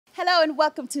Hello and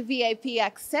welcome to VIP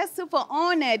Access. Super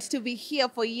honored to be here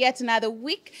for yet another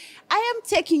week. I am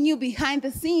taking you behind the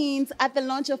scenes at the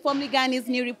launch of Form Ni Gani's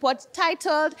new report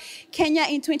titled Kenya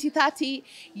in 2030,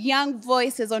 Young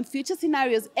Voices on Future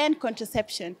Scenarios and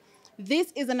Contraception.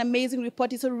 This is an amazing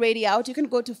report. It's already out. You can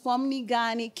go to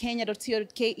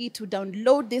formnigani.kenya.co.ke to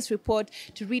download this report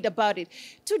to read about it.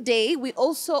 Today, we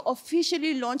also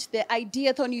officially launched the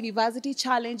Ideathon University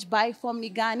Challenge by Form Ni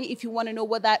Gani. If you want to know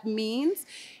what that means,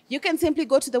 you can simply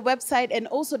go to the website and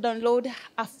also download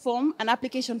a form, an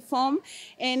application form,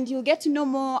 and you'll get to know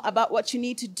more about what you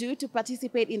need to do to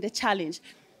participate in the challenge.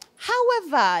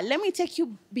 However, let me take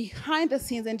you behind the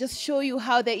scenes and just show you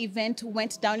how the event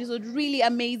went down. It was really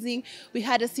amazing. We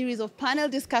had a series of panel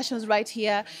discussions right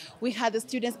here. We had the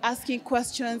students asking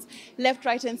questions left,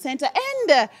 right, and center,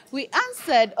 and we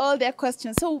answered all their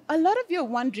questions. So a lot of you are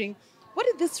wondering, what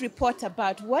is this report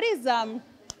about? What is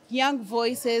Young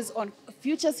Voices on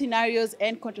Future Scenarios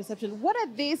and Contraception? What are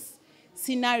these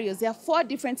scenarios? There are 4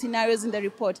 different scenarios in the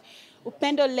report.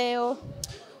 Upendo leo,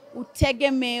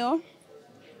 utegemeo,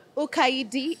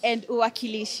 ukaidi, and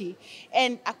uwakilishi.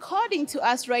 And according to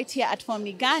us right here at Form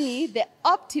Ni Gani, the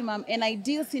optimum and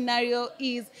ideal scenario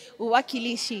is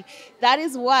uwakilishi. That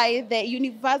is why the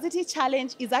university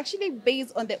challenge is actually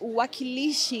based on the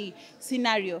uwakilishi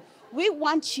scenario. We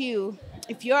want you,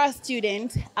 if you're a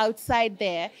student outside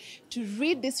there, to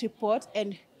read this report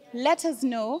and let us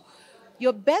know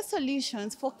your best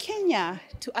solutions for Kenya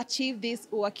to achieve this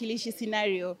uwakilishi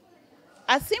scenario.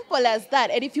 As simple as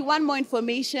that. And if you want more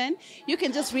information, you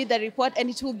can just read the report and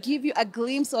it will give you a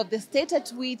glimpse of the state at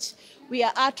which we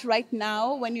are at right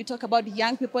now when you talk about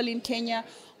young people in Kenya,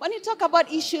 when you talk about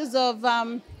issues of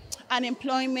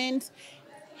unemployment,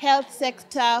 health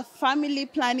sector, family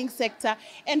planning sector,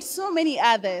 and so many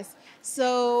others.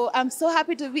 So I'm so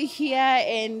happy to be here,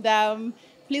 and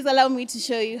please allow me to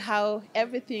show you how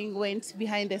everything went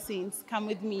behind the scenes. Come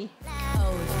with me.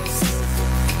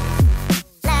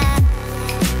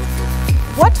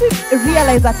 What we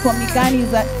realized at Form Ni Gani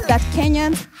is that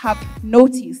Kenyans have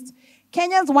noticed.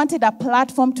 Kenyans wanted a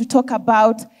platform to talk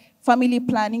about family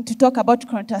planning, to talk about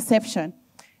contraception.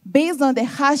 Based on the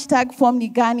hashtag Form Ni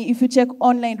Gani, if you check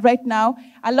online right now,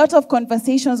 a lot of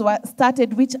conversations were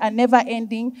started which are never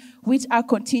ending, which are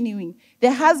continuing.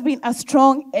 There has been a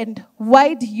strong and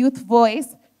wide youth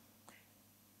voice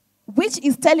which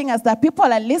is telling us that people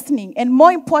are listening, and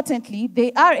more importantly,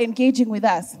 they are engaging with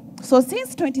us. So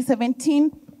since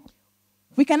 2017,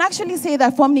 we can actually say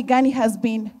that Form Ni Gani has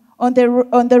been on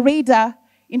the radar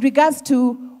in regards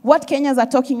to what Kenyans are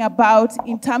talking about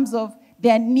in terms of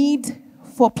their need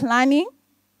for planning.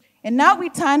 And now we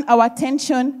turn our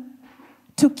attention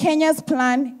to Kenya's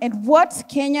plan and what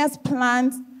Kenya's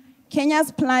plan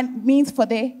means for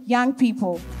the young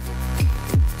people.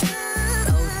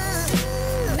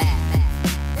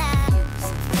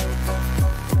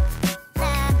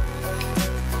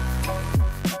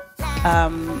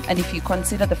 And if you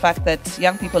consider the fact that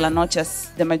young people are not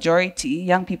just the majority,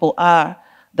 young people are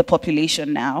the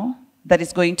population now that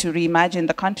is going to reimagine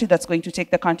the country, that's going to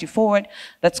take the country forward,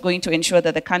 that's going to ensure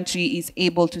that the country is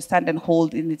able to stand and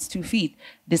hold in its 2 feet,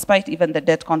 despite even the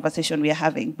debt conversation we are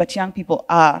having. But young people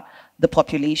are the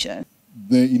population.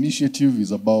 The initiative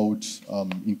is about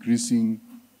increasing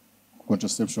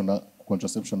contraception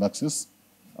access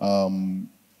in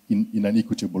an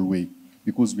equitable way,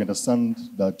 because we understand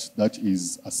that that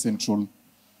is a central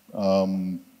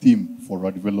theme for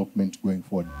our development going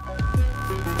forward.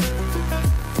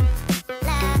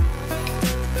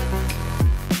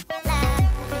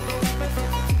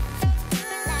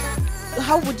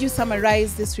 How would you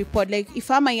summarize this report? Like,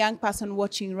 if I'm a young person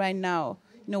watching right now,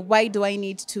 why do I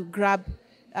need to grab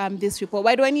this report?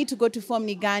 Why do I need to go to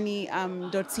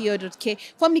formnigani.co.ke,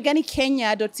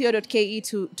 formniganikenya.co.ke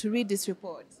to read this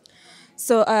report?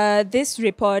 So this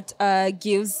report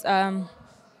gives the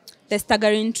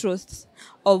staggering truth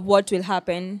of what will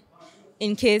happen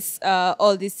in case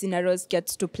all these scenarios get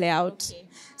to play out. Okay.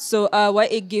 So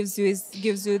what it gives you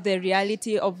the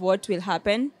reality of what will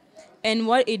happen, and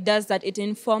what it does that it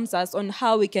informs us on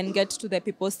how we can get to the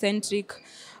people-centric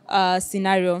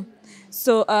scenario.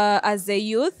 So as a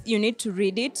youth, you need to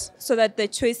read it so that the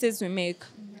choices we make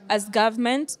as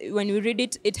government, when we read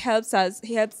it, it helps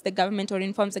the government or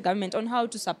informs the government on how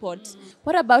to support.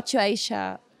 What about you,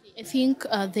 Aisha? I think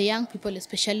the young people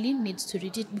especially needs to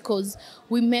read it, because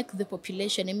we make the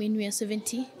population. I mean, we are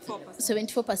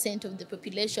 74% of the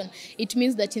population. It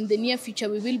means that in the near future,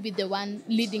 we will be the one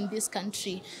leading this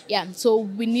country. Yeah, so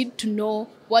we need to know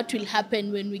what will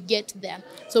happen when we get there.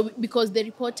 So because the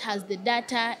report has the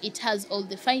data, it has all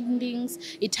the findings,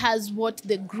 it has what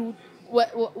the group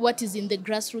what is in the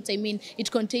grassroots. I mean, it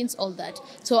contains all that.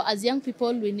 So as young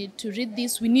people, we need to read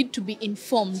this. We need to be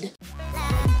informed.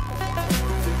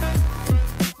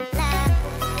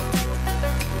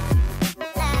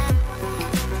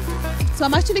 So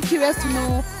I'm actually curious to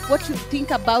know what you think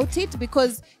about it,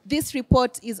 because this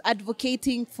report is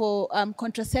advocating for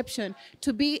contraception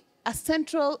to be a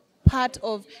central part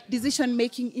of decision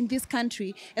making in this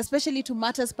country, especially to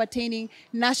matters pertaining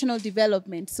national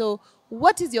development. So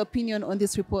what is your opinion on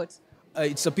this report?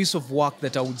 It's a piece of work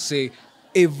that I would say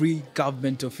every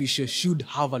government official should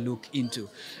have a look into.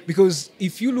 Because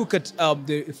if you look at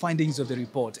the findings of the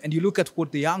report and you look at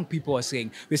what the young people are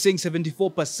saying, we're saying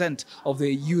 74% of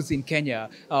the youth in Kenya,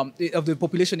 of the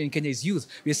population in Kenya is youth.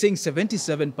 We're saying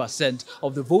 77%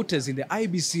 of the voters in the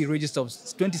IBC register of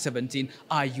 2017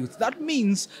 are youth. That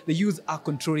means the youth are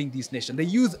controlling this nation. The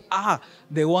youth are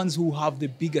the ones who have the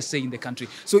biggest say in the country.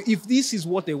 So if this is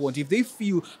what they want, if they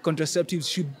feel contraceptives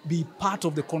should be part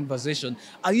of the conversation,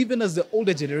 even as the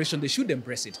older generation, they should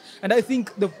embrace it. And I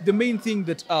think the main thing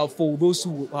that for those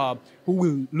who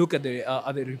will look at the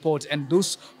report and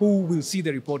those who will see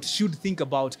the report should think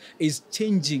about is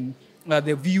changing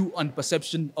the view and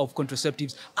perception of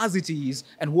contraceptives as it is,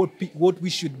 and what we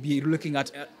should be looking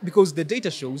at, because the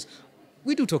data shows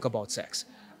we do talk about sex.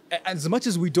 As much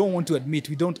as we don't want to admit,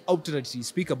 we don't outrightly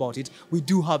speak about it, we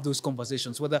do have those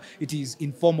conversations, whether it is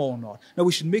informal or not. Now,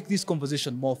 we should make this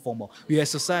conversation more formal. We are a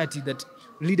society that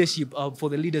leadership, for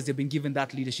the leaders, they've been given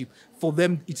that leadership. For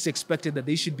them, it's expected that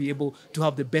they should be able to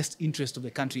have the best interest of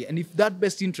the country. And if that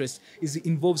best interest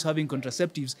involves having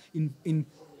contraceptives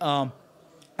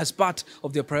as part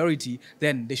of their priority,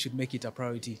 then they should make it a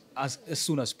priority as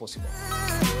soon as possible.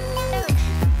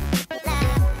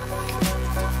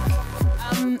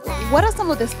 What are some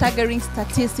of the staggering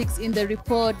statistics in the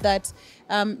report that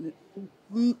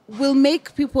will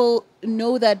make people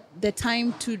know that the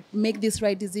time to make these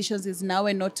right decisions is now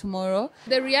and not tomorrow?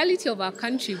 The reality of our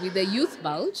country with the youth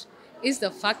bulge is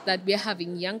the fact that we are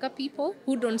having younger people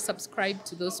who don't subscribe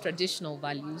to those traditional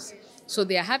values. So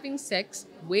they are having sex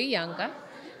way younger,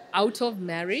 out of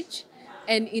marriage,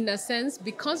 and in a sense,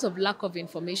 because of lack of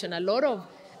information, a lot of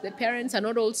the parents are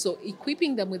not also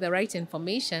equipping them with the right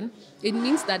information. It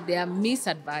means that they are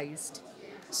misadvised.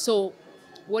 So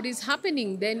what is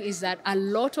happening then is that a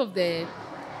lot of the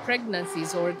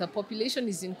pregnancies or the population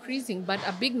is increasing, but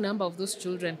a big number of those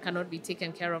children cannot be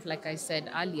taken care of, like I said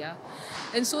earlier.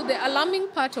 And so the alarming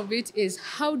part of it is,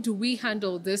 how do we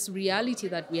handle this reality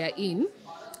that we are in?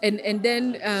 And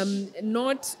then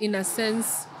not in a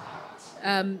sense,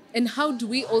 and how do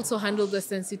we also handle the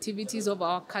sensitivities of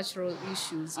our cultural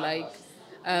issues, like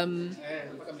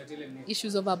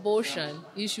issues of abortion,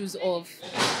 issues of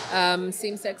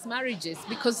same-sex marriages,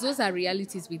 because those are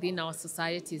realities within our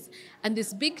societies. And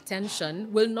this big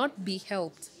tension will not be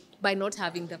helped by not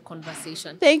having the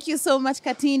conversation. Thank you so much,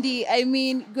 Katindi. I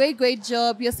mean, great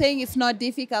job. You're saying it's not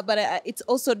difficult, but it's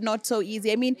also not so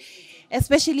easy. I mean,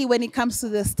 especially when it comes to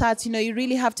the stats, you know, you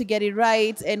really have to get it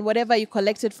right, and whatever you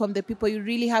collected from the people, you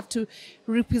really have to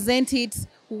represent it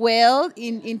well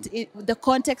in the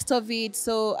context of it.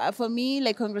 So for me,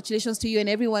 like, congratulations to you and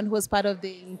everyone who was part of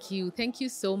this. Thank you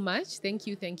so much. Thank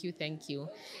you.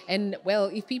 And well,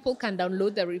 if people can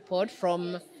download the report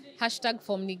from hashtag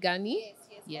Form Ni Gani.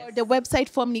 Yes. Or the website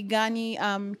Form Ni Gani,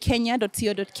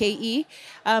 kenya.co.ke.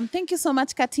 Thank you so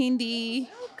much, Katindi.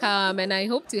 Welcome, and I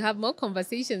hope to have more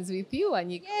conversations with you,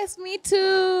 Anyiko. Yes, me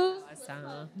too.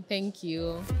 Awesome. Thank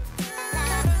you.